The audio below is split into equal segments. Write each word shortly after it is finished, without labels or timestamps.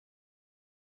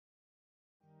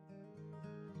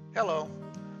Hello,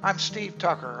 I'm Steve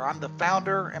Tucker. I'm the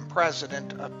founder and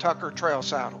president of Tucker Trail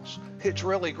Saddles. It's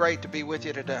really great to be with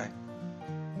you today.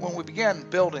 When we began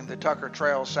building the Tucker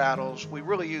Trail Saddles, we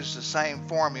really used the same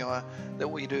formula that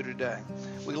we do today.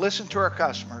 We listened to our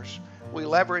customers, we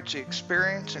leveraged the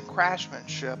experience and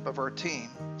craftsmanship of our team,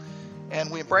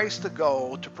 and we embraced the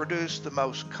goal to produce the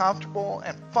most comfortable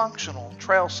and functional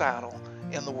trail saddle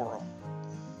in the world.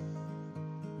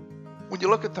 When you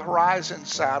look at the Horizon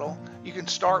saddle, you can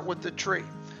start with the tree.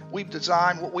 We've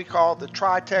designed what we call the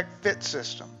Tri-Tech Fit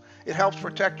System. It helps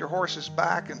protect your horse's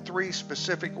back in 3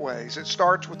 specific ways. It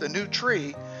starts with a new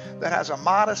tree that has a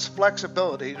modest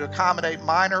flexibility to accommodate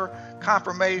minor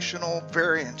conformational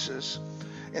variances.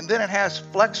 And then it has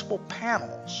flexible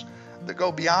panels that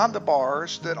go beyond the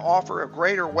bars that offer a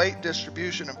greater weight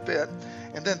distribution and fit.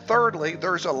 And then thirdly,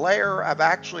 there's a layer of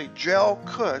actually gel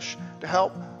cush to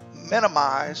help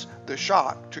minimize the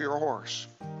shock to your horse.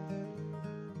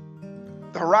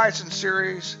 The Horizon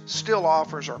series still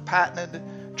offers our patented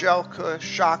gel cush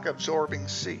shock absorbing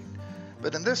seat,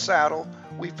 but in this saddle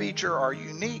we feature our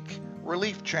unique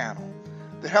relief channel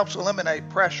that helps eliminate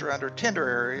pressure under tender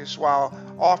areas while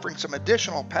offering some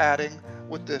additional padding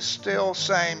with the still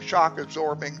same shock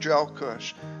absorbing gel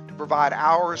cush to provide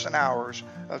hours and hours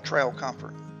of trail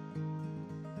comfort.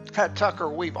 At Tucker,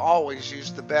 we've always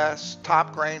used the best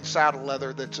top grain saddle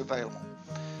leather that's available.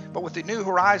 But with the new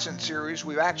Horizon series,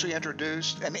 we've actually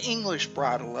introduced an English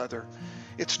bridle leather.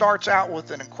 It starts out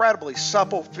with an incredibly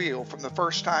supple feel from the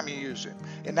first time you use it.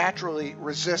 It naturally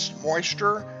resists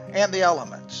moisture and the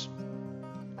elements.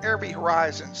 Every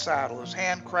Horizon saddle is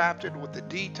handcrafted with the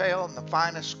detail and the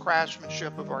finest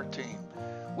craftsmanship of our team.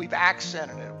 We've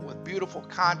accented it with beautiful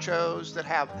conchos that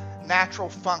have natural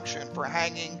function for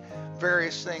hanging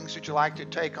various things that you like to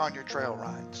take on your trail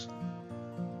rides.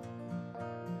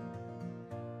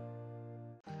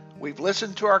 We've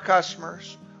listened to our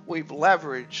customers, we've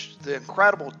leveraged the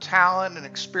incredible talent and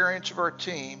experience of our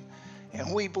team,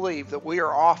 and we believe that we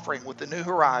are offering with the new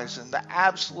Horizon the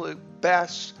absolute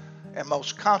best and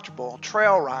most comfortable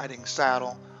trail riding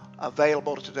saddle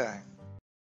available today.